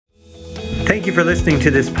Thank you for listening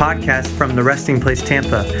to this podcast from the Resting Place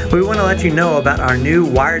Tampa. We want to let you know about our new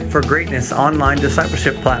Wired for Greatness online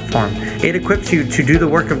discipleship platform. It equips you to do the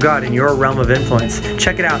work of God in your realm of influence.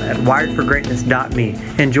 Check it out at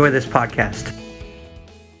wiredforgreatness.me. Enjoy this podcast.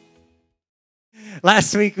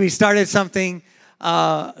 Last week we started something.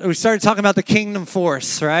 We started talking about the Kingdom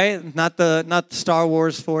Force, right? Not the Star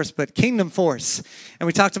Wars Force, but Kingdom Force. And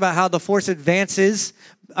we talked about how the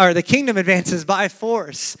kingdom advances by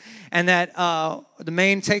force. And that the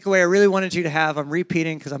main takeaway I really wanted you to have, I'm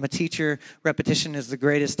repeating because I'm a teacher. Repetition is the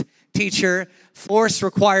greatest teacher. Force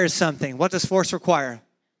requires something. What does force require?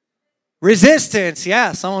 Resistance.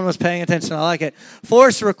 Yeah, someone was paying attention. I like it.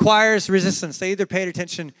 Force requires resistance. They either paid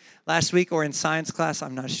attention last week or in science class.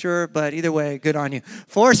 I'm not sure, but either way, good on you.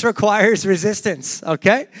 Force requires resistance,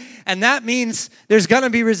 okay? And that means there's going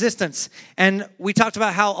to be resistance. And we talked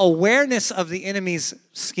about how awareness of the enemy's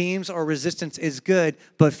schemes or resistance is good,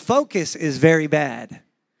 but focus is very bad.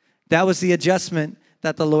 That was the adjustment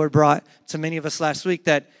that the Lord brought to many of us last week,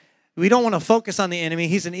 that we don't want to focus on the enemy.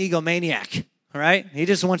 He's an egomaniac. All right? He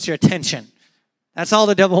just wants your attention. That's all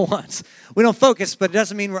the devil wants. We don't focus, but it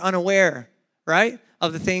doesn't mean we're unaware, right,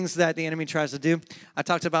 of the things that the enemy tries to do. I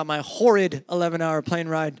talked about my horrid 11-hour plane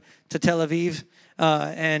ride to Tel Aviv,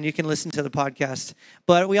 and you can listen to the podcast.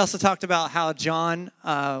 But we also talked about how John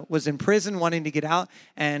was in prison wanting to get out,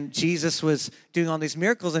 and Jesus was doing all these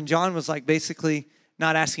miracles, and John was like basically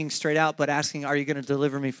not asking straight out, but asking, are you going to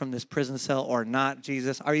deliver me from this prison cell or not,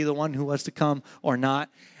 Jesus? Are you the one who was to come or not?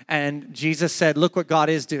 And Jesus said, look what God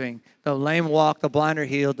is doing. The lame walk, the blind are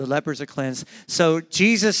healed, the lepers are cleansed. So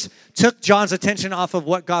Jesus took John's attention off of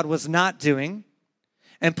what God was not doing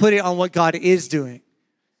and put it on what God is doing.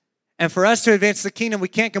 And for us to advance the kingdom, we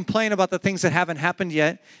can't complain about the things that haven't happened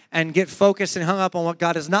yet and get focused and hung up on what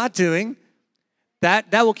God is not doing.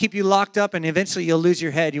 That will keep you locked up, and eventually you'll lose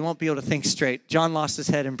your head. You won't be able to think straight. John lost his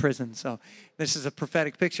head in prison, so this is a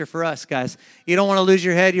prophetic picture for us, guys. You don't want to lose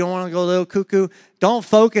your head. You don't want to go a little cuckoo. Don't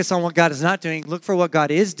focus on what God is not doing. Look for what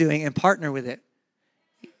God is doing and partner with it,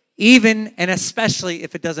 even and especially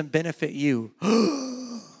if it doesn't benefit you.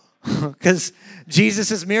 Because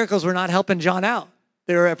Jesus' miracles were not helping John out.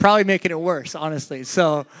 They were probably making it worse, honestly.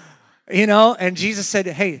 So, and Jesus said,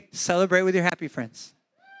 hey, celebrate with your happy friends.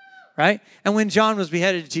 Right? And when John was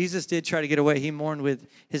beheaded, Jesus did try to get away. He mourned with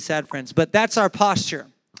his sad friends. But that's our posture.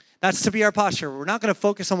 That's to be our posture. We're not going to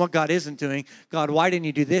focus on what God isn't doing. God, why didn't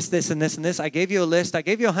you do this, this, and this, and this? I gave you a list. I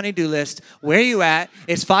gave you a honey-do list. Where are you at?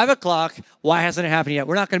 It's 5 o'clock. Why hasn't it happened yet?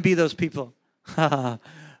 We're not going to be those people. We're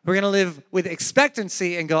going to live with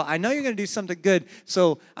expectancy and go, I know you're going to do something good,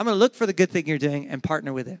 so I'm going to look for the good thing you're doing and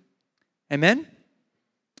partner with it. Amen?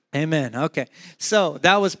 Amen. Okay. So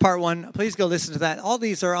that was part one. Please go listen to that. All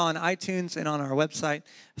these are on iTunes and on our website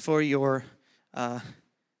for your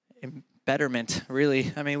betterment,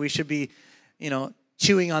 really. I mean, we should be,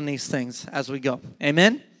 chewing on these things as we go.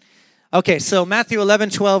 Amen? Okay, so Matthew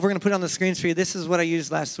 11:12, we're going to put it on the screens for you. This is what I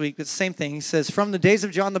used last week. It's the same thing. He says, from the days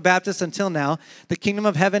of John the Baptist until now, the kingdom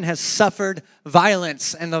of heaven has suffered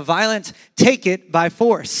violence, and the violent take it by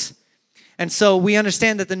force. And so we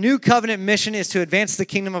understand that the new covenant mission is to advance the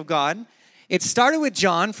kingdom of God. It started with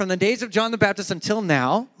John from the days of John the Baptist until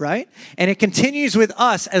now, right? And it continues with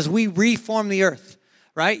us as we reform the earth,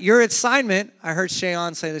 right? Your assignment, I heard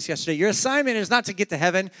Shayon say this yesterday, your assignment is not to get to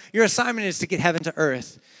heaven. Your assignment is to get heaven to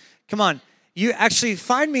earth. Come on. You actually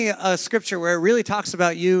find me a scripture where it really talks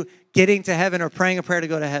about you getting to heaven or praying a prayer to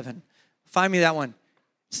go to heaven. Find me that one.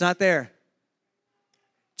 It's not there.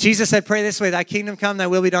 Jesus said, pray this way, thy kingdom come, thy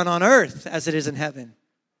will be done on earth as it is in heaven.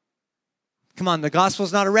 Come on, the gospel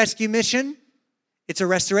is not a rescue mission. It's a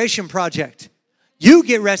restoration project. You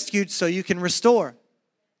get rescued so you can restore.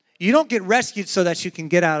 You don't get rescued so that you can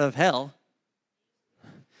get out of hell.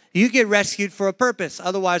 You get rescued for a purpose.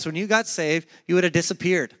 Otherwise, when you got saved, you would have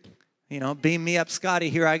disappeared. Beam me up, Scotty,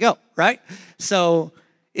 here I go, right? So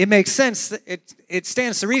it makes sense. It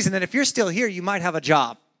stands to reason that if you're still here, you might have a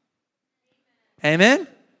job. Amen?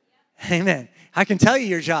 Amen. I can tell you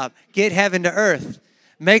your job. Get heaven to earth.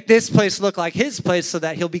 Make this place look like his place so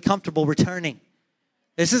that he'll be comfortable returning.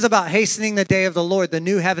 This is about hastening the day of the Lord, the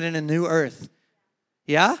new heaven and the new earth.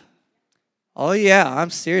 Yeah? Oh, yeah. I'm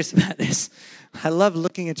serious about this. I love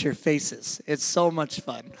looking at your faces. It's so much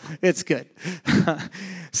fun. It's good.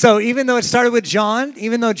 So even though it started with John,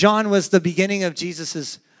 even though John was the beginning of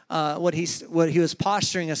Jesus's, what he was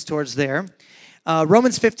posturing us towards there,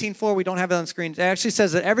 Romans 15:4, we don't have it on the screen. It actually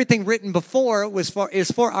says that everything written before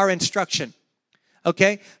is for our instruction.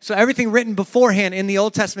 Okay? So everything written beforehand in the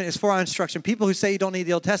Old Testament is for our instruction. People who say you don't need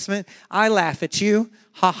the Old Testament, I laugh at you.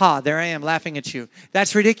 Ha ha, there I am laughing at you.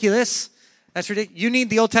 That's ridiculous. That's ridiculous. You need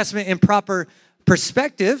the Old Testament in proper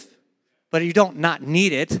perspective, but you don't not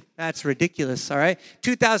need it. That's ridiculous, all right?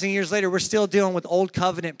 2,000 years later, we're still dealing with old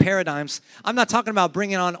covenant paradigms. I'm not talking about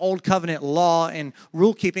bringing on old covenant law and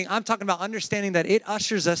rule keeping. I'm talking about understanding that it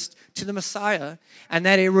ushers us to the Messiah and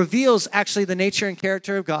that it reveals actually the nature and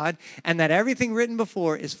character of God and that everything written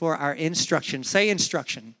before is for our instruction. Say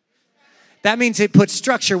instruction. That means it puts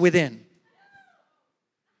structure within.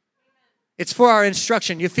 It's for our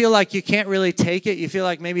instruction. You feel like you can't really take it. You feel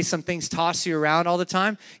like maybe some things toss you around all the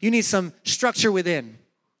time. You need some structure within.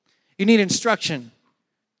 You need instruction.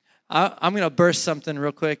 I'm going to burst something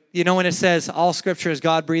real quick. You know when it says all scripture is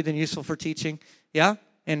God-breathed and useful for teaching? Yeah?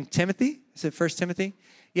 In Timothy? Is it 1 Timothy?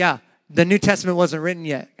 Yeah. The New Testament wasn't written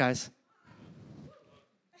yet, guys.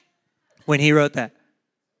 When he wrote that.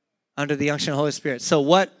 Under the unction of the Holy Spirit. So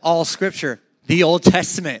what all scripture? The Old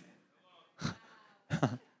Testament.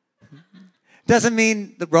 Doesn't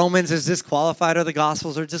mean the Romans is disqualified or the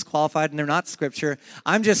Gospels are disqualified and they're not scripture.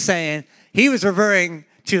 I'm just saying he was referring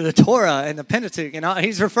to the Torah and the Pentateuch. And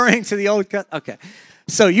he's referring to the Old. Okay.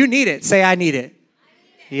 So you need it. Say, I need it.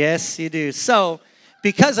 Yes, you do. So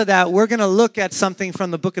because of that, we're going to look at something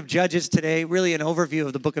from the book of Judges today, really an overview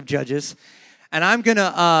of the book of Judges. And I'm going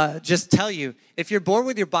to just tell you, if you're bored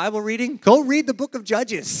with your Bible reading, go read the book of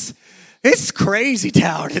Judges. It's crazy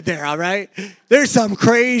town in there, all right? There's some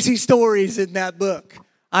crazy stories in that book.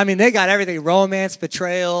 I mean, they got everything. Romance,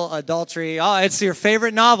 betrayal, adultery. Oh, it's your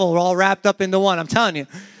favorite novel all wrapped up into one. I'm telling you.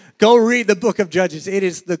 Go read the book of Judges. It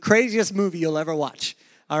is the craziest movie you'll ever watch.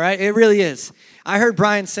 All right? It really is. I heard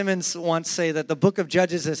Brian Simmons once say that the book of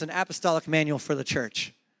Judges is an apostolic manual for the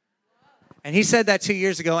church. And he said that 2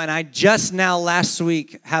 years ago, and I just now last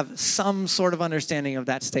week have some sort of understanding of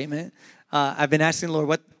that statement. I've been asking the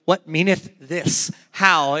Lord, what meaneth this?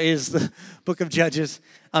 How is the book of Judges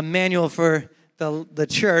a manual for the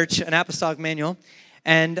church, an apostolic manual?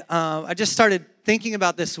 And I just started thinking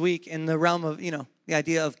about this week in the realm of, the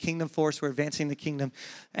idea of kingdom force. We're advancing the kingdom.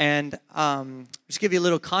 And just give you a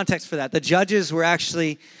little context for that. The judges were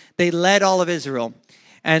actually, they led all of Israel.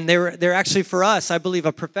 And they're actually, for us, I believe,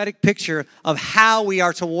 a prophetic picture of how we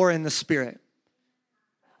are to war in the Spirit.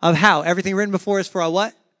 Of how. Everything written before is for a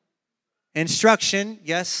what? Instruction,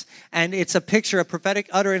 yes. And it's a picture, a prophetic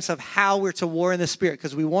utterance of how we're to war in the Spirit.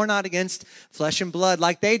 Because we war not against flesh and blood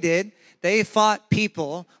like they did. They fought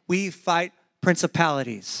people. We fight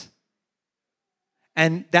principalities.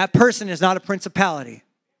 And that person is not a principality.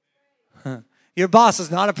 Your boss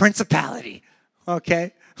is not a principality.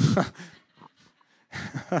 Okay?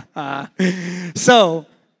 So,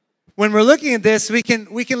 when we're looking at this, we can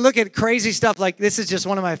look at crazy stuff. Like, this is just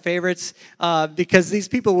one of my favorites because these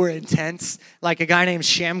people were intense. Like a guy named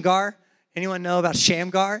Shamgar. Anyone know about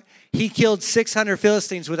Shamgar? He killed 600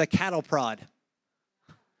 Philistines with a cattle prod.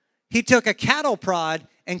 He took a cattle prod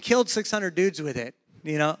and killed 600 dudes with it.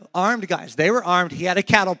 Armed guys. They were armed. He had a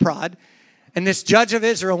cattle prod. And this judge of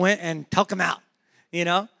Israel went and took him out.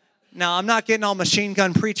 Now, I'm not getting all machine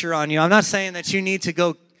gun preacher on you. I'm not saying that you need to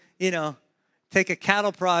go, take a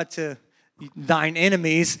cattle prod to thine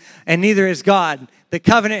enemies, and neither is God. The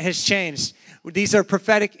covenant has changed. These are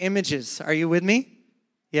prophetic images. Are you with me?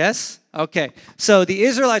 Yes? Okay. So the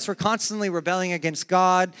Israelites were constantly rebelling against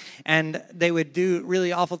God, and they would do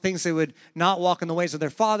really awful things. They would not walk in the ways of their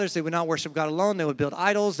fathers. They would not worship God alone. They would build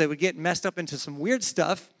idols. They would get messed up into some weird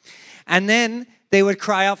stuff. And then they would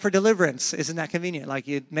cry out for deliverance. Isn't that convenient? Like,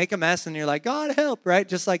 you make a mess, and you're like, God, help, right?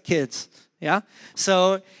 Just like kids. Yeah?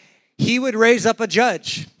 So he would raise up a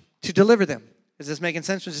judge to deliver them. Is this making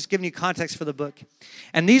sense? I'm just giving you context for the book.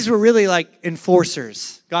 And these were really like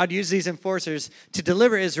enforcers. God used these enforcers to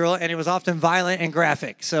deliver Israel, and it was often violent and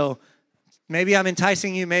graphic. So maybe I'm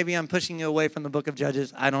enticing you. Maybe I'm pushing you away from the book of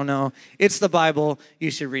Judges. I don't know. It's the Bible. You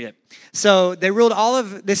should read it. So they ruled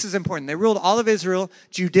this is important. They ruled all of Israel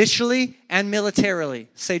judicially and militarily.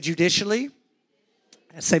 Say judicially.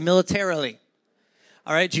 Say militarily.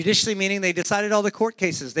 All right, judicially meaning they decided all the court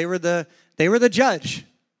cases. They were the judge.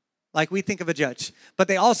 Like we think of a judge. But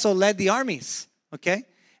they also led the armies, okay?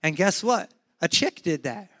 And guess what? A chick did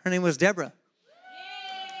that. Her name was Deborah.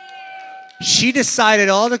 She decided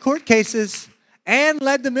all the court cases and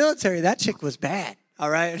led the military. That chick was bad, all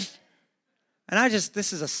right? And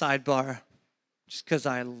this is a sidebar, just because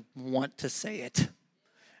I want to say it.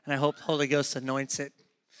 And I hope the Holy Ghost anoints it.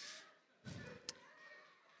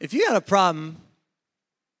 If you had a problem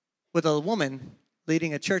with a woman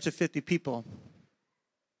leading a church of 50 people,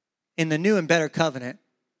 in the new and better covenant.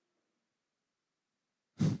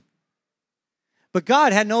 But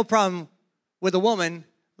God had no problem with a woman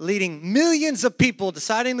leading millions of people,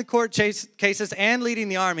 deciding the court cases and leading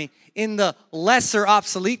the army in the lesser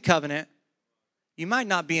obsolete covenant. you might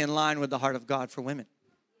not be in line with the heart of God for women.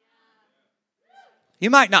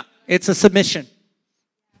 You might not. It's a submission.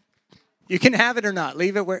 You can have it or not.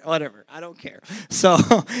 Leave it where, whatever. I don't care. So,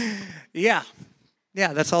 yeah.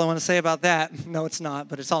 Yeah, that's all I want to say about that. No, it's not,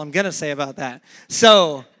 but it's all I'm going to say about that.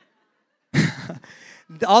 So,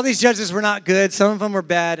 all these judges were not good. Some of them were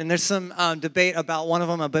bad, and there's some debate about one of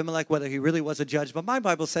them, Abimelech, whether he really was a judge. But my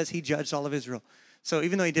Bible says he judged all of Israel. So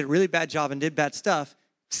even though he did a really bad job and did bad stuff,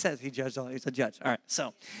 it says he judged all. He's a judge. All right.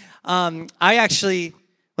 So I actually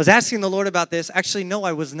was asking the Lord about this. Actually, no,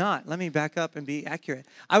 I was not. Let me back up and be accurate.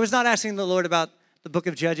 I was not asking the Lord about the book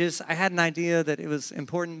of Judges. I had an idea that it was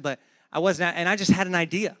important, but I wasn't. And I just had an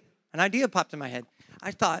idea. An idea popped in my head.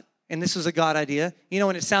 I thought, and this was a God idea. You know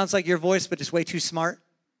when it sounds like your voice, but it's way too smart?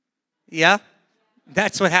 Yeah?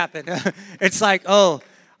 That's what happened. It's like, oh,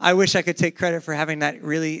 I wish I could take credit for having that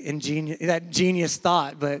really genius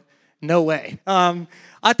thought, but no way.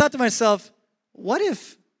 I thought to myself, what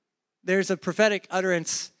if there's a prophetic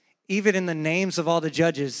utterance even in the names of all the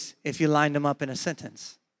judges if you lined them up in a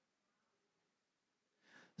sentence?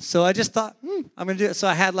 So I just thought, I'm going to do it. So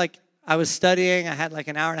I was studying. I had like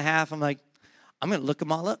an hour and a half. I'm like, I'm going to look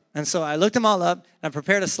them all up. And so I looked them all up, and I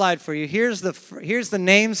prepared a slide for you. Here's the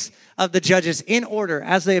names of the judges in order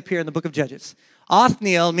as they appear in the book of Judges.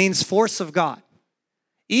 Othniel means force of God.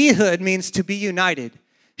 Ehud means to be united.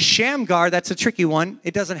 Shamgar, that's a tricky one.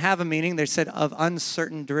 It doesn't have a meaning. They said of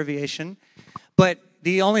uncertain derivation. But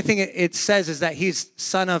the only thing it says is that he's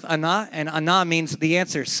son of Anah, and Anah means the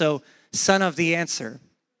answer. So son of the answer.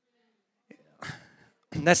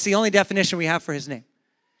 That's the only definition we have for his name.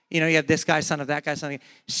 You know, you have this guy, son of that guy, son of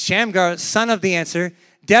Shamgar, son of the answer.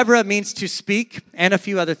 Deborah means to speak, and a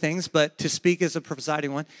few other things, but to speak is a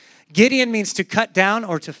presiding one. Gideon means to cut down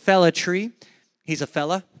or to fell a tree. He's a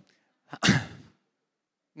fella.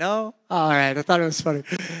 No? All right, I thought it was funny.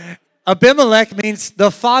 Abimelech means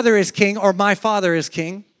the father is king, or my father is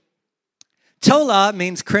king. Tola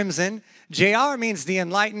means crimson. Jair means the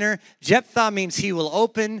enlightener. Jephthah means he will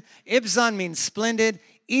open. Ibzan means splendid.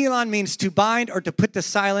 Elon means to bind or to put to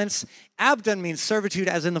silence. Abdon means servitude,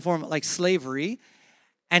 as in the form of like slavery.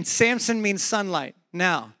 And Samson means sunlight.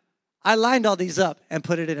 Now, I lined all these up and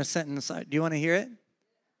put it in a sentence. Do you want to hear it?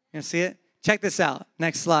 You want to see it? Check this out.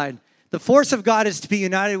 Next slide. The force of God is to be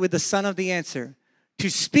united with the son of the answer, to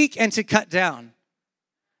speak and to cut down.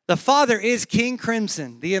 The Father is King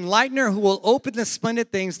Crimson, the enlightener who will open the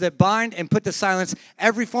splendid things that bind and put to silence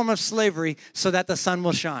every form of slavery so that the sun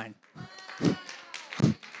will shine.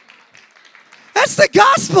 That's the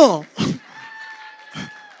gospel.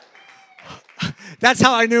 That's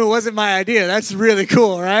how I knew it wasn't my idea. That's really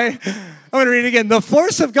cool, right? I'm going to read it again. The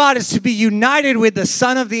force of God is to be united with the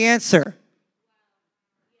son of the answer.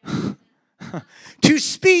 To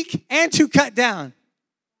speak and to cut down.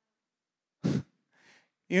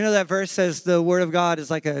 You know that verse says the word of God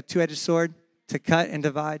is like a two-edged sword, to cut and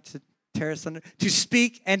divide, to tear asunder, to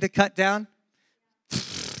speak and to cut down.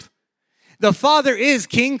 The Father is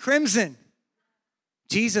King Crimson.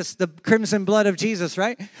 Jesus, the crimson blood of Jesus,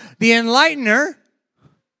 right? The enlightener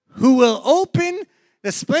who will open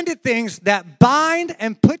the splendid things that bind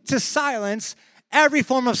and put to silence every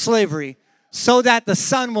form of slavery so that the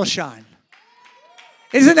sun will shine.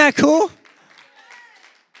 Isn't that cool?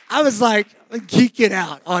 I was like geeking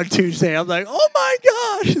out on Tuesday. I'm like, oh my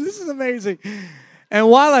gosh, this is amazing. And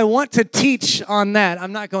while I want to teach on that,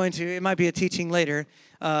 I'm not going to. It might be a teaching later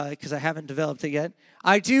because I haven't developed it yet.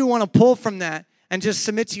 I do want to pull from that and just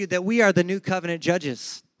submit to you that we are the new covenant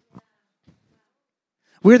judges.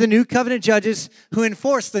 We're the new covenant judges who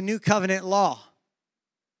enforce the new covenant law.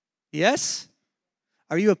 Yes?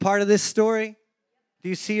 Are you a part of this story? Do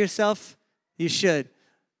you see yourself? You should.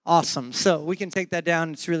 Awesome. So we can take that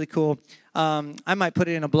down. It's really cool. I might put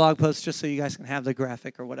it in a blog post just so you guys can have the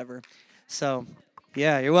graphic or whatever. So,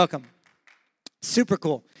 yeah, you're welcome. Super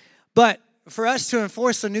cool. But for us to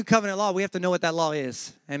enforce the new covenant law, we have to know what that law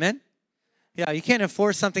is. Amen? Yeah, you can't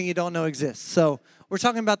enforce something you don't know exists. So we're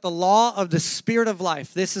talking about the law of the Spirit of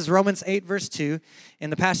life. This is Romans 8, verse 2. In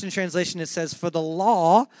the Passion Translation, it says, for the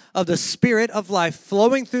law of the Spirit of life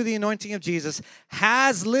flowing through the anointing of Jesus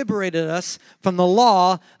has liberated us from the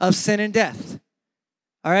law of sin and death.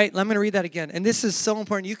 All right, I'm going to read that again. And this is so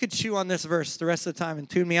important. You could chew on this verse the rest of the time and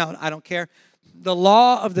tune me out. I don't care. The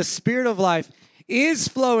law of the Spirit of life is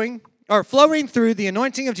flowing through the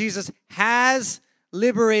anointing of Jesus has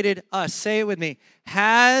liberated us. Say it with me.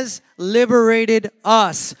 Has liberated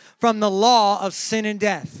us from the law of sin and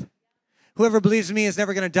death. Whoever believes in me is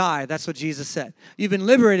never going to die. That's what Jesus said. You've been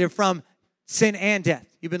liberated from sin and death.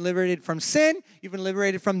 You've been liberated from sin. You've been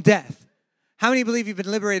liberated from death. How many believe you've been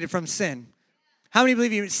liberated from sin? How many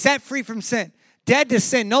believe you've been set free from sin? Dead to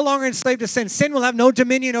sin, no longer enslaved to sin. Sin will have no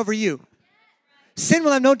dominion over you. Sin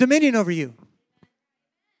will have no dominion over you.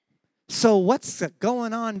 So what's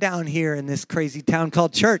going on down here in this crazy town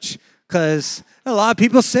called church? Because a lot of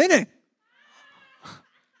people sinning.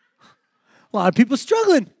 A lot of people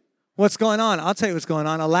struggling. What's going on? I'll tell you what's going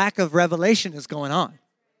on. A lack of revelation is going on.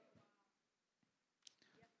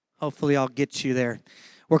 Hopefully I'll get you there.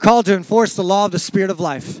 We're called to enforce the law of the Spirit of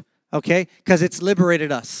life, okay? Because it's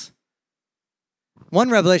liberated us. One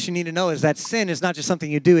revelation you need to know is that sin is not just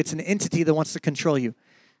something you do. It's an entity that wants to control you.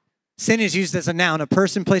 Sin is used as a noun, a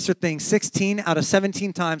person, place, or thing, 16 out of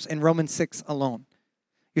 17 times in Romans 6 alone.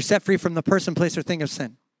 You're set free from the person, place, or thing of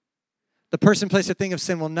sin. The person, place, or thing of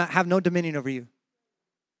sin will not have no dominion over you.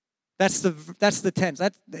 That's the tense.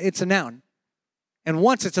 It's a noun. And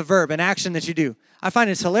once it's a verb, an action that you do. I find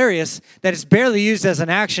it's hilarious that it's barely used as an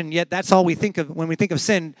action, yet that's all we think of when we think of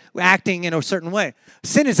sin, acting in a certain way.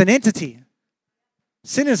 Sin is an entity.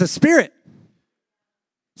 Sin is a spirit.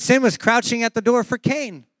 Sin was crouching at the door for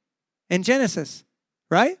Cain in Genesis,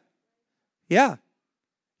 right? Yeah.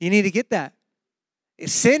 You need to get that.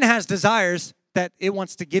 Sin has desires that it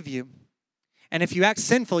wants to give you. And if you act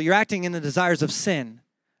sinful, you're acting in the desires of sin,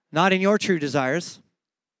 not in your true desires.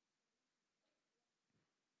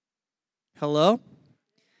 Hello?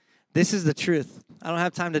 This is the truth. I don't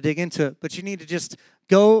have time to dig into it, but you need to just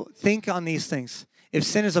go think on these things. If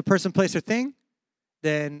sin is a person, place, or thing,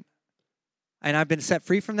 then, and I've been set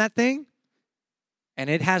free from that thing, and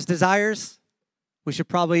it has desires, we should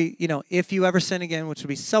probably, if you ever sin again, which would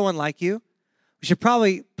be so unlike you, we should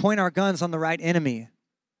probably point our guns on the right enemy.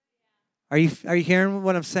 Are you hearing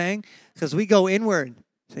what I'm saying? Because we go inward.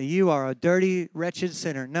 Say, you are a dirty, wretched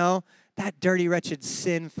sinner. No, that dirty, wretched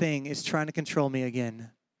sin thing is trying to control me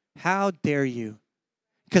again. How dare you?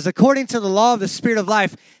 Because according to the law of the Spirit of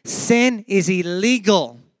life, sin is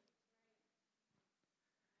illegal.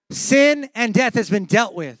 Sin and death has been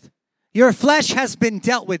dealt with. Your flesh has been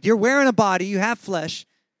dealt with. You're wearing a body. You have flesh.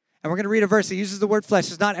 And we're going to read a verse that uses the word flesh.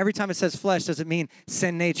 It's not every time it says flesh does it mean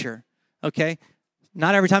sin nature. Okay?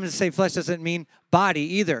 Not every time it says flesh doesn't mean body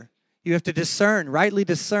either. You have to discern, rightly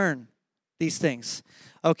discern these things.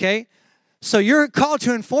 Okay? So you're called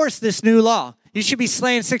to enforce this new law. You should be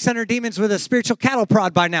slaying 600 demons with a spiritual cattle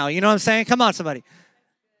prod by now. You know what I'm saying? Come on, somebody.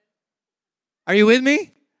 Are you with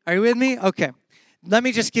me? Are you with me? Okay. Let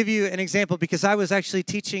me just give you an example because I was actually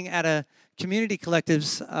teaching at a community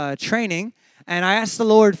collectives training, and I asked the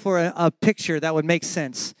Lord for a picture that would make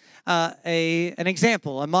sense. An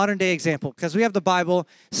example, a modern day example, because we have the Bible.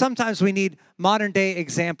 Sometimes we need modern day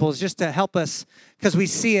examples just to help us because we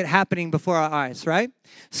see it happening before our eyes, right?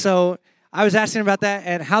 So I was asking about that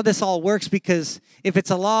and how this all works, because if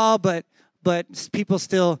it's a law, but people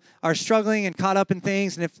still are struggling and caught up in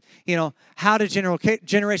things, and if, how do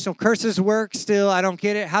generational curses work still? I don't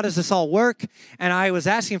get it. How does this all work? And I was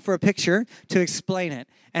asking for a picture to explain it.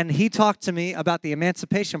 And he talked to me about the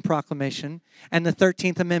Emancipation Proclamation and the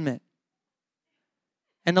 13th Amendment.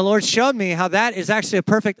 And the Lord showed me how that is actually a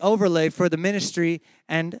perfect overlay for the ministry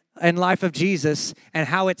and life of Jesus and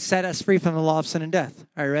how it set us free from the law of sin and death.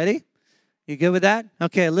 Are you ready? You good with that?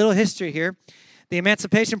 Okay, a little history here. The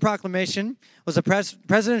Emancipation Proclamation was a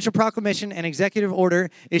presidential proclamation and executive order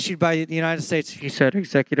issued by the United States. He said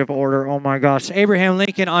executive order, oh my gosh. Abraham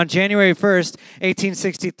Lincoln on January 1st,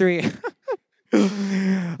 1863.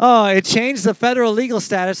 It changed the federal legal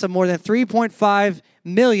status of more than 3.5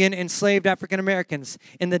 million enslaved African Americans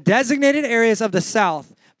in the designated areas of the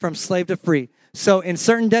South from slave to free. So in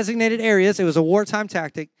certain designated areas, it was a wartime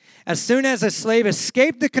tactic. As soon as a slave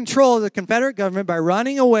escaped the control of the Confederate government by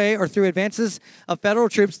running away or through advances of federal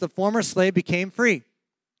troops, the former slave became free.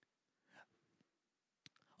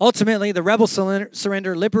 Ultimately, the rebel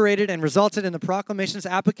surrender liberated and resulted in the proclamation's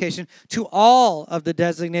application to all of the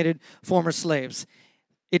designated former slaves.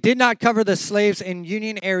 It did not cover the slaves in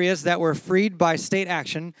Union areas that were freed by state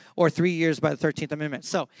action or 3 years by the 13th Amendment.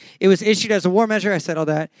 So it was issued as a war measure. I said all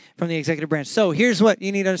that from the executive branch. So here's what you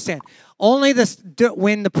need to understand.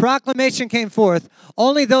 When the proclamation came forth,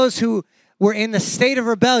 only those who were in the state of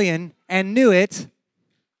rebellion and knew it,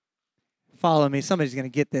 follow me, somebody's going to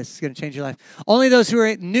get this, it's going to change your life. Only those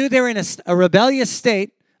who knew they were in a rebellious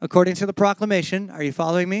state, according to the proclamation, are you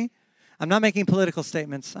following me? I'm not making political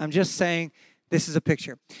statements. I'm just saying, this is a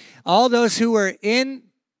picture. All those who were in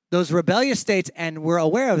those rebellious states and were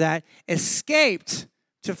aware of that escaped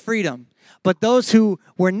to freedom. But those who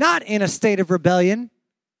were not in a state of rebellion,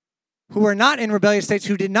 who were not in rebellious states,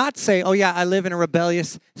 who did not say, oh yeah, I live in a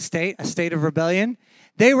rebellious state, a state of rebellion,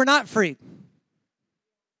 they were not freed.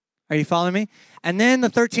 Are you following me? And then the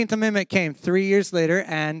 13th Amendment came 3 years later,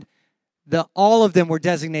 and all of them were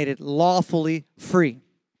designated lawfully free.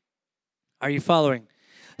 Are you following?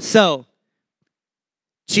 So,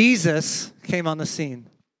 Jesus came on the scene.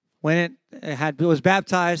 Was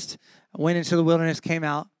baptized, went into the wilderness, came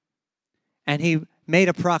out, and he made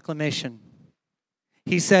a proclamation.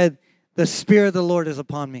 He said, "The Spirit of the Lord is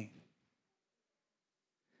upon me."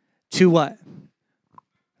 To what?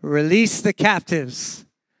 Release the captives,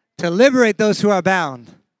 to liberate those who are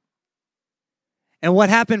bound. And what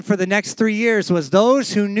happened for the next 3 years was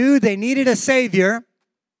those who knew they needed a Savior.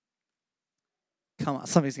 Come on,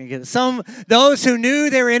 somebody's going to get it. Those who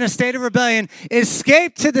knew they were in a state of rebellion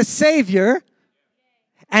escaped to the Savior,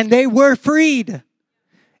 and they were freed.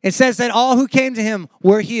 It says that all who came to him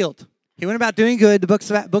were healed. He went about doing good,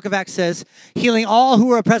 the book of Acts says, healing all who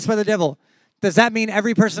were oppressed by the devil. Does that mean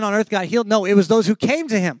every person on earth got healed? No, it was those who came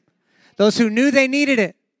to him, those who knew they needed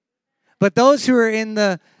it. But those who were in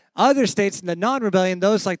the other states, in the non-rebellion,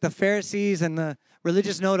 those like the Pharisees and the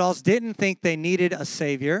religious know-it-alls didn't think they needed a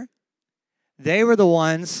Savior. They were the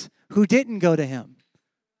ones who didn't go to him.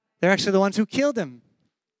 They're actually the ones who killed him.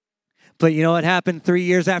 But you know what happened 3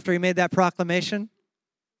 years after he made that proclamation?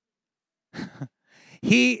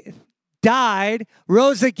 He died,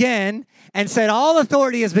 rose again, and said, "All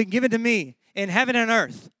authority has been given to me in heaven and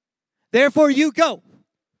earth. Therefore you go.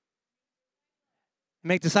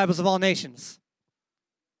 Make disciples of all nations."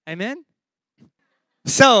 Amen?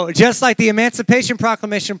 So, just like the Emancipation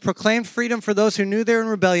Proclamation proclaimed freedom for those who knew they were in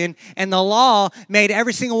rebellion, and the law made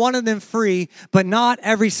every single one of them free, but not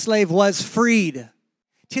every slave was freed.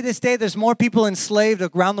 To this day, there's more people enslaved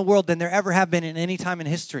around the world than there ever have been in any time in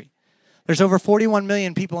history. There's over 41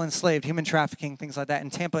 million people enslaved, human trafficking, things like that,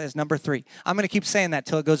 and Tampa is number 3. I'm going to keep saying that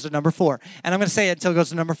till it goes to number 4, and I'm going to say it until it goes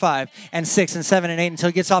to number 5, and 6, and 7, and 8, until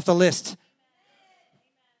it gets off the list.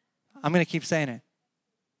 I'm going to keep saying it.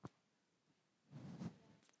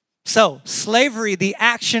 So, slavery, the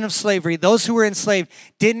action of slavery, those who were enslaved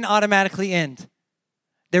didn't automatically end.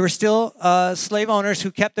 There were still slave owners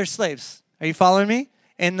who kept their slaves. Are you following me?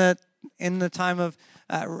 In the time of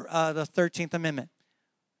the 13th Amendment.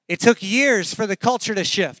 It took years for the culture to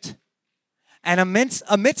shift. And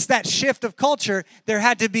amidst that shift of culture, there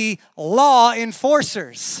had to be law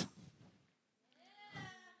enforcers.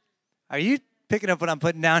 Are you picking up what I'm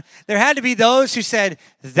putting down? There had to be those who said,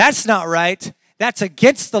 "That's not right. That's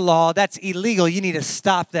against the law. That's illegal. You need to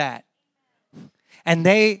stop that." And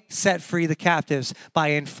they set free the captives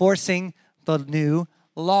by enforcing the new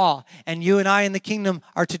law. And you and I in the kingdom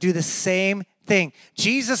are to do the same thing.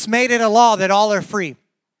 Jesus made it a law that all are free.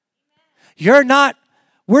 We're not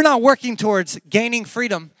working towards gaining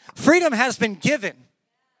freedom. Freedom has been given.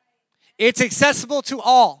 It's accessible to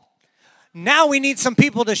all. Now we need some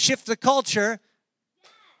people to shift the culture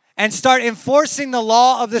and start enforcing the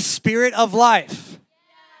law of the Spirit of life.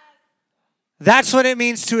 That's what it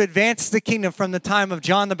means to advance the kingdom from the time of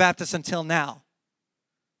John the Baptist until now.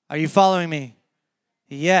 Are you following me?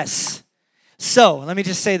 Yes. So, let me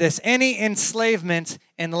just say this. Any enslavement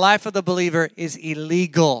in the life of the believer is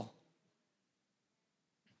illegal.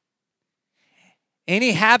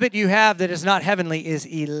 Any habit you have that is not heavenly is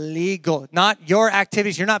illegal. Not your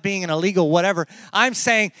activities. You're not being an illegal whatever. I'm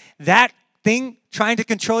saying that thing trying to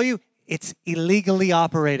control you, it's illegally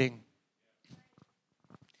operating.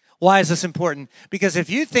 Why is this important? Because if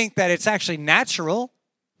you think that it's actually natural,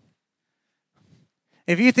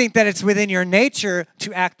 if you think that it's within your nature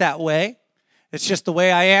to act that way, it's just the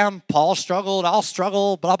way I am. Paul struggled, I'll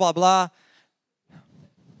struggle, blah, blah, blah.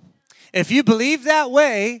 If you believe that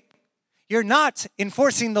way, you're not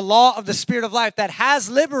enforcing the law of the Spirit of life that has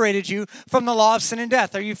liberated you from the law of sin and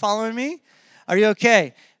death. Are you following me? Are you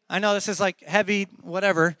okay? I know this is like heavy,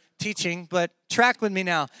 whatever, teaching, but track with me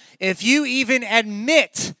now. If you even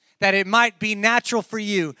admit that it might be natural for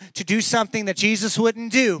you to do something that Jesus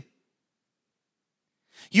wouldn't do,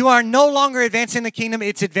 you are no longer advancing the kingdom.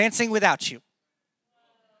 It's advancing without you.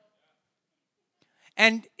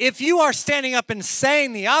 And if you are standing up and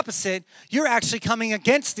saying the opposite, you're actually coming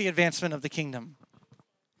against the advancement of the kingdom.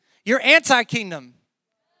 You're anti-kingdom.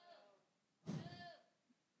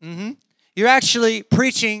 You're actually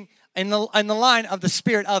preaching in the line of the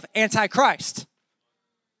spirit of Antichrist.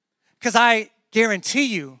 Because I guarantee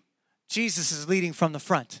you, Jesus is leading from the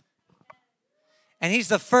front. And he's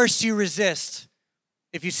the first you resist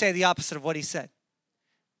if you say the opposite of what he said.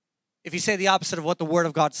 If you say the opposite of what the Word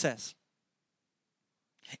of God says.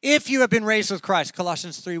 If you have been raised with Christ,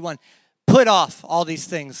 Colossians 3:1, put off all these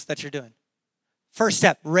things that you're doing. First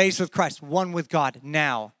step, raised with Christ, one with God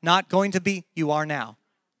now. Not going to be, you are now.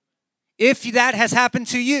 If that has happened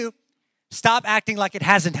to you, stop acting like it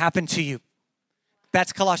hasn't happened to you.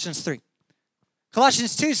 That's Colossians 3.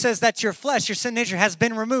 Colossians 2 says that your flesh, your sin nature, has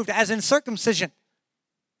been removed, as in circumcision.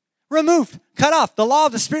 Removed, cut off. The law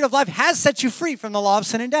of the Spirit of life has set you free from the law of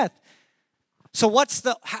sin and death. So what's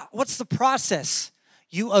the process?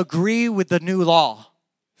 You agree with the new law.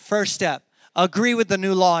 First step, agree with the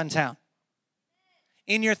new law in town.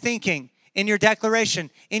 In your thinking, in your declaration,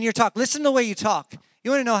 in your talk. Listen to the way you talk.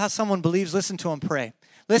 You want to know how someone believes? Listen to them pray.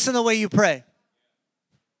 Listen to the way you pray.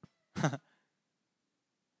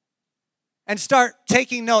 And start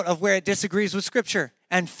taking note of where it disagrees with Scripture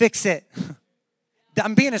and fix it.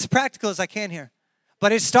 I'm being as practical as I can here.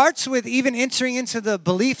 But it starts with even entering into the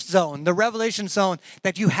belief zone, the revelation zone,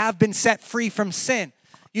 that you have been set free from sin.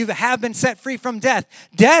 You have been set free from death.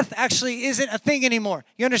 Death actually isn't a thing anymore.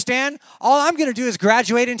 You understand? All I'm going to do is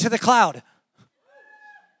graduate into the cloud.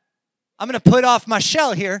 I'm going to put off my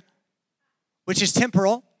shell here, which is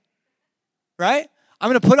temporal, right? I'm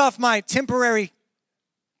going to put off my temporary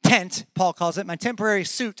tent, Paul calls it, my temporary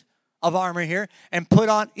suit of armor here, and put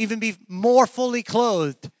on, even be more fully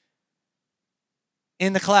clothed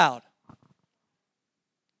in the cloud.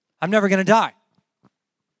 I'm never going to die.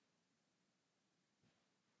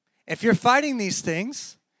 If you're fighting these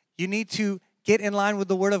things, you need to get in line with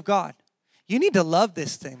the Word of God. You need to love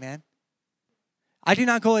this thing, man. I do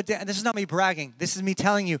not go a day, and this is not me bragging. This is me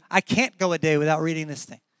telling you, I can't go a day without reading this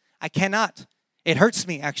thing. I cannot. It hurts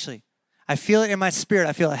me, actually. I feel it in my spirit.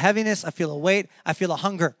 I feel a heaviness. I feel a weight. I feel a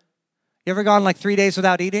hunger. You ever gone like 3 days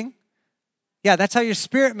without eating? Yeah, that's how your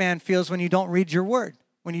spirit man feels when you don't read your word,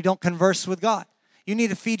 when you don't converse with God. You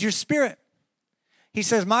need to feed your spirit. He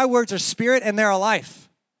says, my words are spirit and they're a life.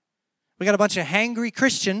 We got a bunch of hangry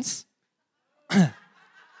Christians,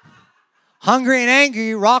 hungry and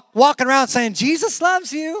angry, walking around saying, Jesus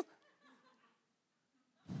loves you.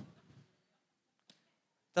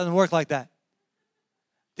 Doesn't work like that.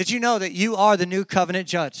 Did you know that you are the new covenant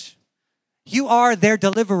judge? You are their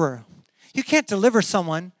deliverer. You can't deliver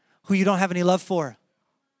someone who you don't have any love for.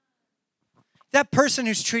 That person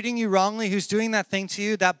who's treating you wrongly, who's doing that thing to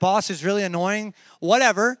you, that boss who's really annoying,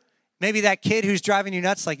 whatever, maybe that kid who's driving you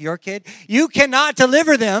nuts like your kid, you cannot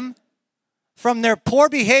deliver them from their poor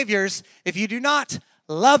behaviors if you do not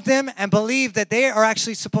love them and believe that they are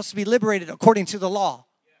actually supposed to be liberated according to the law.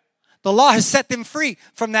 The law has set them free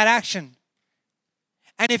from that action.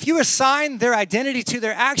 And if you assign their identity to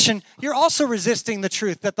their action, you're also resisting the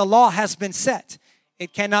truth that the law has been set.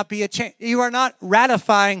 It cannot be a change. You are not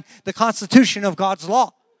ratifying the Constitution of God's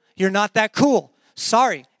law. You're not that cool.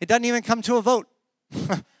 Sorry, it doesn't even come to a vote.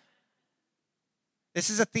 This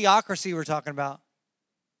is a theocracy we're talking about.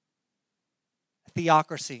 A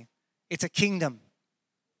theocracy. It's a kingdom.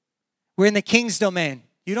 We're in the king's domain.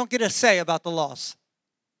 You don't get a say about the laws.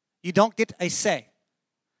 You don't get a say.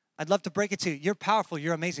 I'd love to break it to you. You're powerful,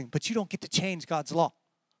 you're amazing, but you don't get to change God's law.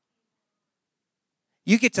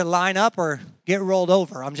 You get to line up or get rolled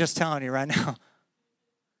over. I'm just telling you right now.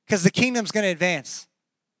 Because the kingdom's going to advance.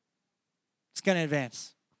 It's going to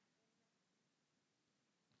advance.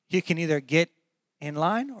 You can either get in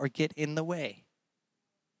line or get in the way.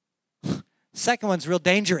 Second one's real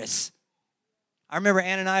dangerous. I remember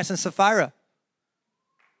Ananias and Sapphira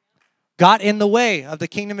got in the way of the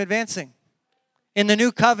kingdom advancing. In the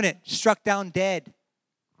new covenant, struck down dead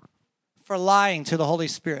for lying to the Holy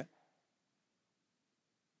Spirit.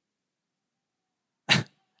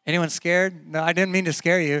 Anyone scared? No, I didn't mean to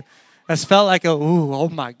scare you. This felt like oh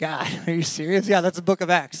my God. Are you serious? Yeah, that's the book of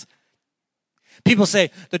Acts. People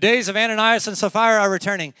say, the days of Ananias and Sapphira are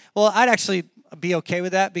returning. Well, I'd actually be okay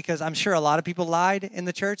with that because I'm sure a lot of people lied in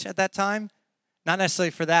the church at that time. Not necessarily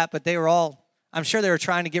for that, but I'm sure they were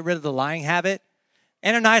trying to get rid of the lying habit.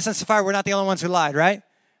 Ananias and Sapphira were not the only ones who lied, right?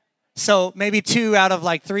 So maybe 2 out of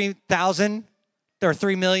like 3,000 or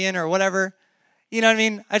 3 million or whatever. You know what I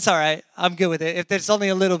mean? It's all right. I'm good with it. If there's only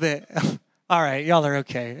a little bit. All right, y'all are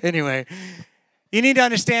okay. Anyway, you need to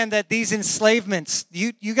understand that these enslavements,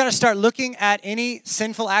 you got to start looking at any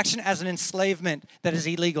sinful action as an enslavement that is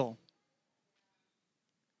illegal.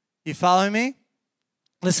 You following me?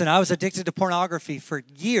 Listen, I was addicted to pornography for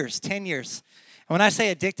years, 10 years. And when I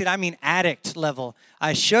say addicted, I mean addict level.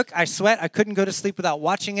 I shook, I sweat, I couldn't go to sleep without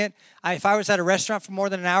watching it. If I was at a restaurant for more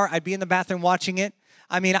than an hour, I'd be in the bathroom watching it.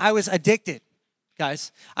 I mean, I was addicted,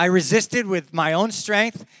 guys. I resisted with my own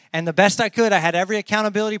strength, and the best I could. I had every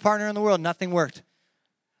accountability partner in the world. Nothing worked.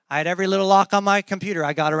 I had every little lock on my computer.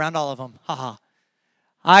 I got around all of them. Haha.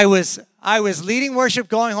 I was leading worship,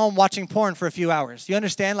 going home, watching porn for a few hours. You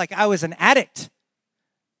understand? Like I was an addict.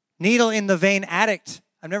 Needle in the vein addict.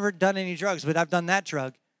 I've never done any drugs, but I've done that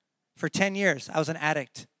drug for 10 years. I was an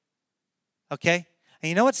addict. Okay? And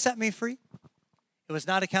you know what set me free? It It was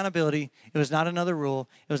not accountability. It was not another rule.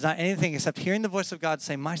 It was not anything except hearing the voice of God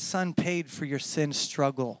say, my son paid for your sin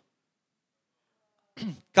struggle.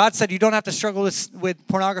 God said, you don't have to struggle with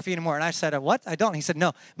pornography anymore. And I said, what? I don't. He said,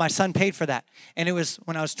 no, my son paid for that. And it was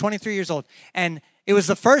when I was 23 years old. And it was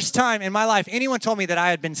the first time in my life anyone told me that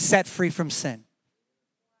I had been set free from sin.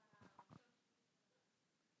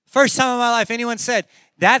 First time in my life anyone said,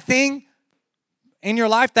 that thing in your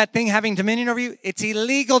life, that thing having dominion over you, it's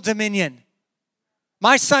illegal dominion.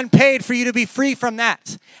 My son paid for you to be free from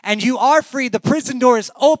that. And you are free. The prison door is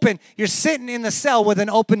open. You're sitting in the cell with an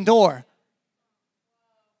open door.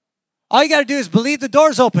 All you got to do is believe the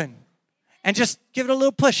door's open and just give it a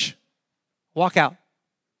little push. Walk out.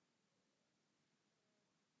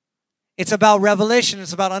 It's about revelation.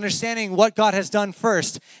 It's about understanding what God has done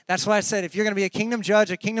first. That's why I said if you're going to be a kingdom judge,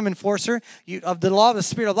 a kingdom enforcer of the law of the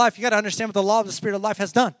Spirit of life, you got to understand what the law of the Spirit of life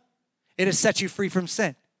has done. It has set you free from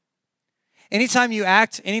sin. Anytime you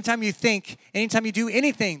act, anytime you think, anytime you do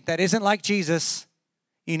anything that isn't like Jesus,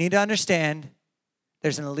 you need to understand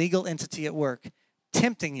there's an illegal entity at work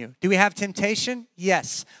tempting you. Do we have temptation?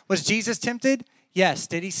 Yes. Was Jesus tempted? Yes.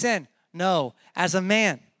 Did he sin? No. As a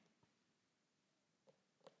man.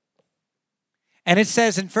 And it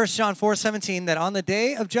says in 1 John 4:17 that on the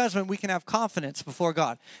day of judgment we can have confidence before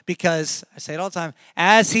God. Because, I say it all the time,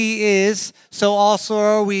 as he is, so also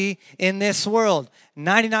are we in this world.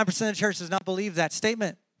 99% of the church does not believe that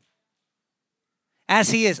statement. As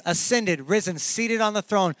he is, ascended, risen, seated on the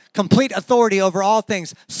throne, complete authority over all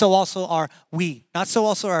things, so also are we. Not so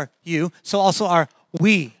also are you, so also are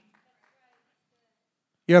we.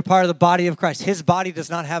 You're a part of the body of Christ. His body does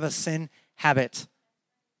not have a sin habit.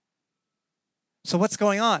 So what's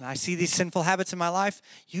going on? I see these sinful habits in my life.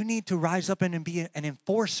 You need to rise up and be an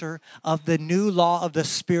enforcer of the new law of the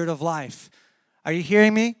Spirit of life. Are you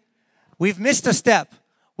hearing me? We've missed a step.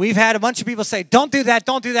 We've had a bunch of people say, don't do that,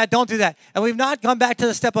 don't do that, don't do that. And we've not gone back to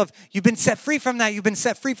the step of, you've been set free from that, you've been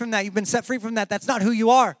set free from that, you've been set free from that. That's not who you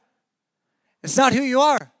are. It's not who you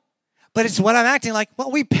are. But it's what I'm acting like. Well,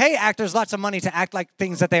 we pay actors lots of money to act like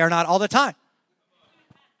things that they are not all the time.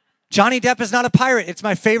 Johnny Depp is not a pirate. It's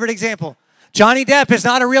my favorite example. Johnny Depp is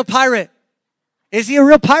not a real pirate. Is he a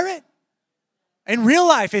real pirate? In real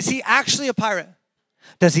life, is he actually a pirate?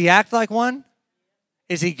 Does he act like one?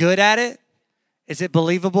 Is he good at it? Is it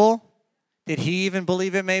believable? Did he even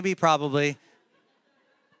believe it? Maybe, probably.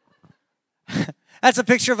 That's a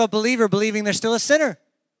picture of a believer believing they're still a sinner.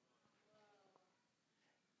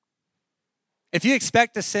 If you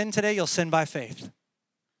expect to sin today, you'll sin by faith.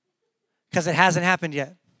 Because it hasn't happened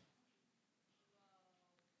yet.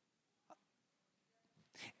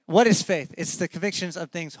 What is faith? It's the convictions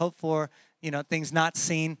of things hoped for, things not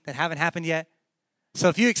seen that haven't happened yet. So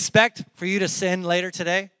if you expect for you to sin later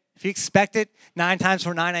today, if you expect it 9 times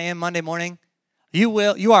for 9 a.m. Monday morning,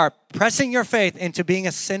 you are pressing your faith into being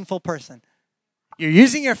a sinful person. You're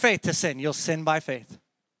using your faith to sin. You'll sin by faith.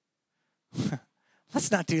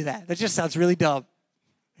 Let's not do that. That just sounds really dumb.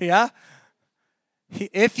 Yeah?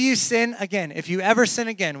 If you sin again, if you ever sin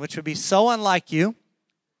again, which would be so unlike you,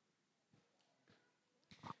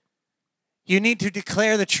 you need to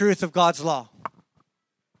declare the truth of God's law.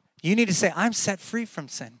 You need to say, I'm set free from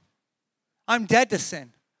sin. I'm dead to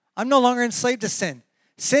sin. I'm no longer enslaved to sin.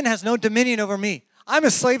 Sin has no dominion over me. I'm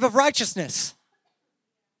a slave of righteousness.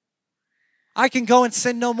 I can go and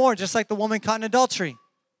sin no more, just like the woman caught in adultery.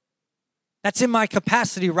 That's in my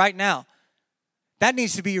capacity right now. That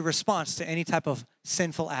needs to be your response to any type of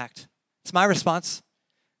sinful act. It's my response.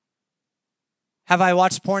 Have I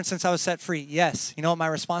watched porn since I was set free? Yes. You know what my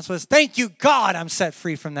response was? Thank you, God, I'm set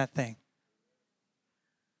free from that thing.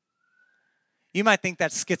 You might think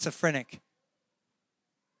that's schizophrenic.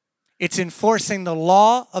 It's enforcing the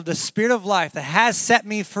law of the Spirit of life that has set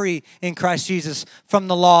me free in Christ Jesus from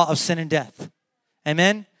the law of sin and death.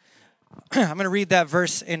 Amen? I'm going to read that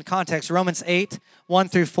verse in context. Romans 8, 1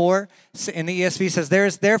 through 4 in the ESV says, there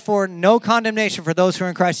is therefore no condemnation for those who are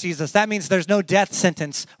in Christ Jesus. That means there's no death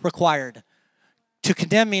sentence required. To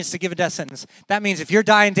condemn means to give a death sentence. That means if you're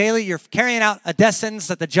dying daily, you're carrying out a death sentence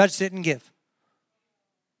that the judge didn't give.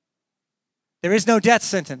 There is no death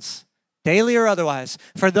sentence, daily or otherwise,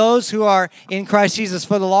 for those who are in Christ Jesus.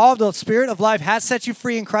 For the law of the Spirit of life has set you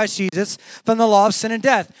free in Christ Jesus from the law of sin and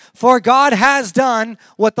death. For God has done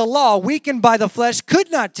what the law, weakened by the flesh,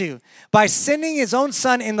 could not do, by sending his own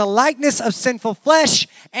Son in the likeness of sinful flesh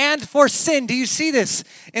and for sin. Do you see this?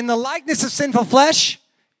 In the likeness of sinful flesh,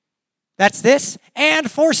 that's this,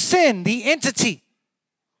 and for sin, the entity.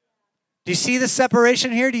 Do you see the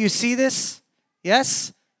separation here? Do you see this?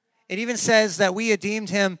 Yes? It even says that we had deemed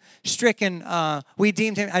him stricken. We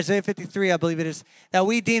deemed him, Isaiah 53, I believe it is, that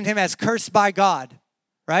we deemed him as cursed by God.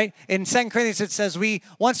 Right? In 2 Corinthians, it says, we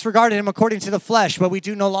once regarded him according to the flesh, but we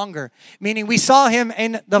do no longer. Meaning we saw him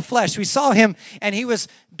in the flesh. We saw him and he was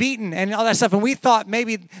beaten and all that stuff. And we thought,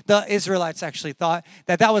 maybe the Israelites actually thought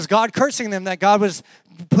that was God cursing them, that God was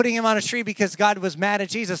putting him on a tree because God was mad at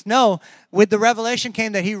Jesus. No, with the revelation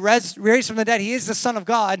came that he raised from the dead. He is the Son of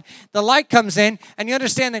God. The light comes in and you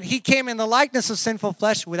understand that he came in the likeness of sinful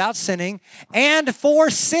flesh without sinning and for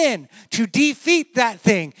sin to defeat that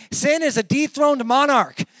thing. Sin is a dethroned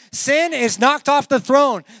monarch. Sin is knocked off the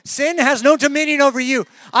throne. Sin has no dominion over you.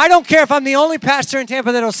 I don't care if I'm the only pastor in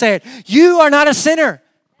Tampa that'll say it. You are not a sinner.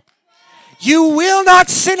 You will not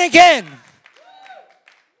sin again.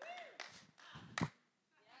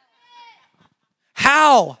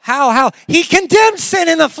 How? He condemned sin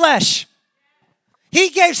in the flesh. He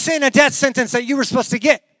gave sin a death sentence that you were supposed to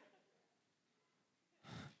get.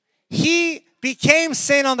 He became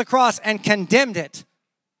sin on the cross and condemned it.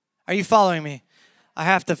 Are you following me? I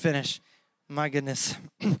have to finish. My goodness.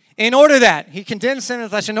 In order that, he condemned sin in the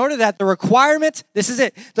flesh, in order that the requirement, this is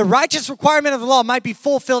it, the righteous requirement of the law might be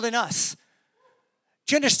fulfilled in us.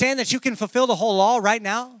 Do you understand that you can fulfill the whole law right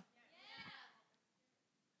now?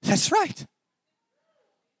 That's right.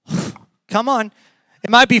 Come on. It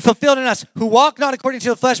might be fulfilled in us who walk not according to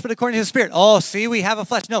the flesh, but according to the Spirit. Oh, see, we have a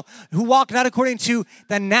flesh. No, who walk not according to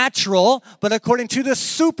the natural, but according to the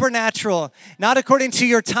supernatural. Not according to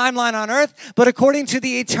your timeline on earth, but according to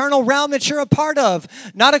the eternal realm that you're a part of.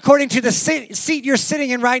 Not according to the seat you're sitting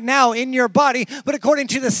in right now in your body, but according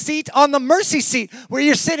to the seat on the mercy seat where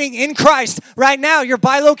you're sitting in Christ right now. You're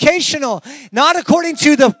bilocational. Not according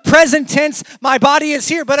to the present tense, my body is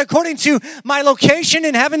here, but according to my location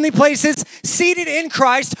in heavenly places, seated in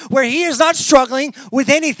Christ, where he is not struggling with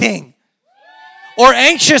anything or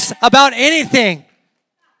anxious about anything.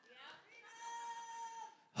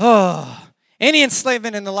 Oh, any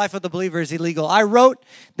enslavement in the life of the believer is illegal. I wrote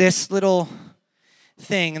this little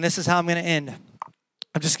thing, and this is how I'm going to end.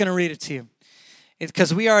 I'm just going to read it to you. It's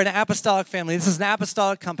because we are an apostolic family. This is an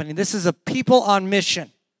apostolic company. This is a people on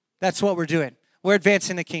mission. That's what we're doing. We're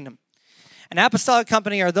advancing the kingdom. An apostolic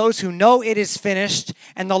company are those who know it is finished,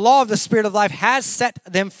 and the law of the Spirit of life has set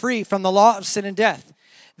them free from the law of sin and death.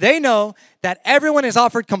 They know that everyone is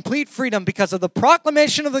offered complete freedom because of the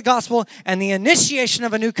proclamation of the gospel and the initiation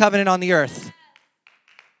of a new covenant on the earth.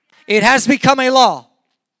 It has become a law.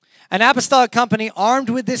 An apostolic company armed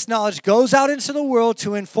with this knowledge goes out into the world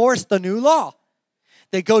to enforce the new law.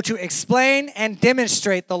 They go to explain and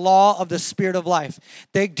demonstrate the law of the Spirit of life.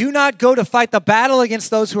 They do not go to fight the battle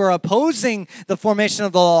against those who are opposing the formation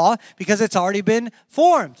of the law because it's already been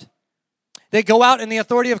formed. They go out in the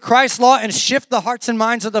authority of Christ's law and shift the hearts and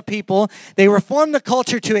minds of the people. They reform the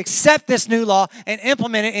culture to accept this new law and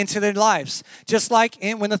implement it into their lives. Just like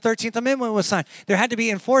when the 13th Amendment was signed. There had to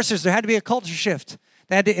be enforcers. There had to be a culture shift.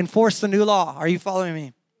 They had to enforce the new law. Are you following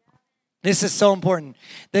me? This is so important.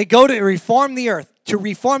 They go to reform the earth,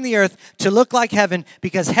 to look like heaven,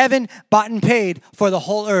 because heaven bought and paid for the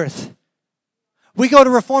whole earth. We go to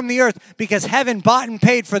reform the earth because heaven bought and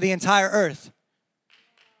paid for the entire earth.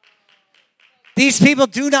 These people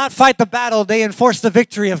do not fight the battle, they enforce the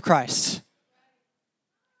victory of Christ.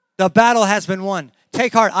 The battle has been won.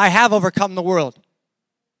 Take heart, I have overcome the world.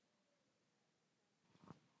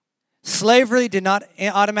 Slavery did not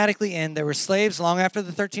automatically end. There were slaves long after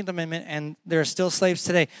the 13th Amendment, and there are still slaves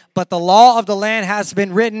today. But the law of the land has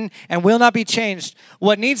been written and will not be changed.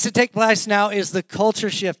 What needs to take place now is the culture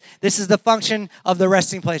shift. This is the function of the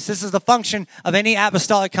resting place. This is the function of any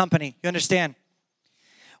apostolic company. You understand?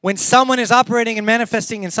 When someone is operating and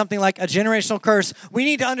manifesting in something like a generational curse, we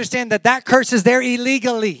need to understand that that curse is there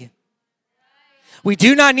illegally. We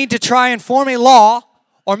do not need to try and form a law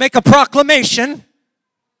or make a proclamation.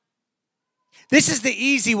 This is the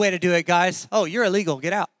easy way to do it, guys. Oh, you're illegal.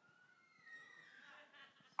 Get out.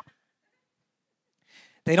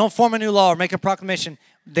 They don't form a new law or make a proclamation.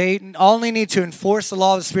 They only need to enforce the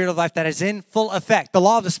law of the Spirit of life that is in full effect. The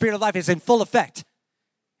law of the Spirit of life is in full effect.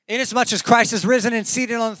 Inasmuch as Christ is risen and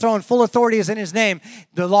seated on the throne, full authority is in his name,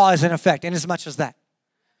 the law is in effect, inasmuch as that.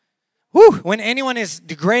 Whew. When anyone is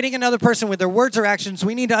degrading another person with their words or actions,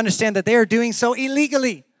 we need to understand that they are doing so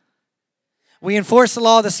illegally. We enforce the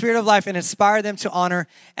law of the Spirit of life and inspire them to honor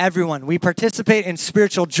everyone. We participate in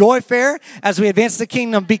spiritual joy fair as we advance the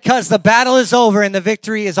kingdom because the battle is over and the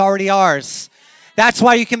victory is already ours. That's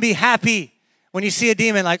why you can be happy when you see a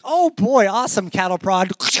demon like, oh boy, awesome cattle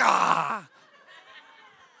prod.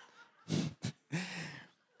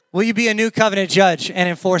 Will you be a new covenant judge and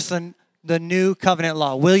enforce the new covenant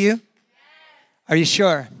law? Will you? Are you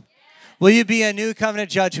sure? Will you be a new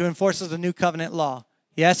covenant judge who enforces the new covenant law?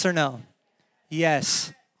 Yes or no?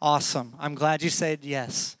 Yes. Awesome. I'm glad you said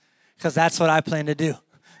yes, because that's what I plan to do.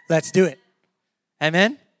 Let's do it.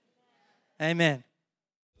 Amen? Amen.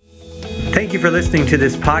 Thank you for listening to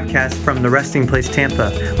this podcast from the Resting Place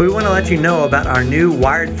Tampa. We want to let you know about our new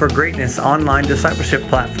Wired for Greatness online discipleship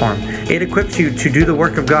platform. It equips you to do the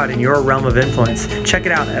work of God in your realm of influence. Check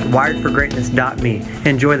it out at wiredforgreatness.me.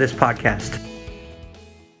 Enjoy this podcast.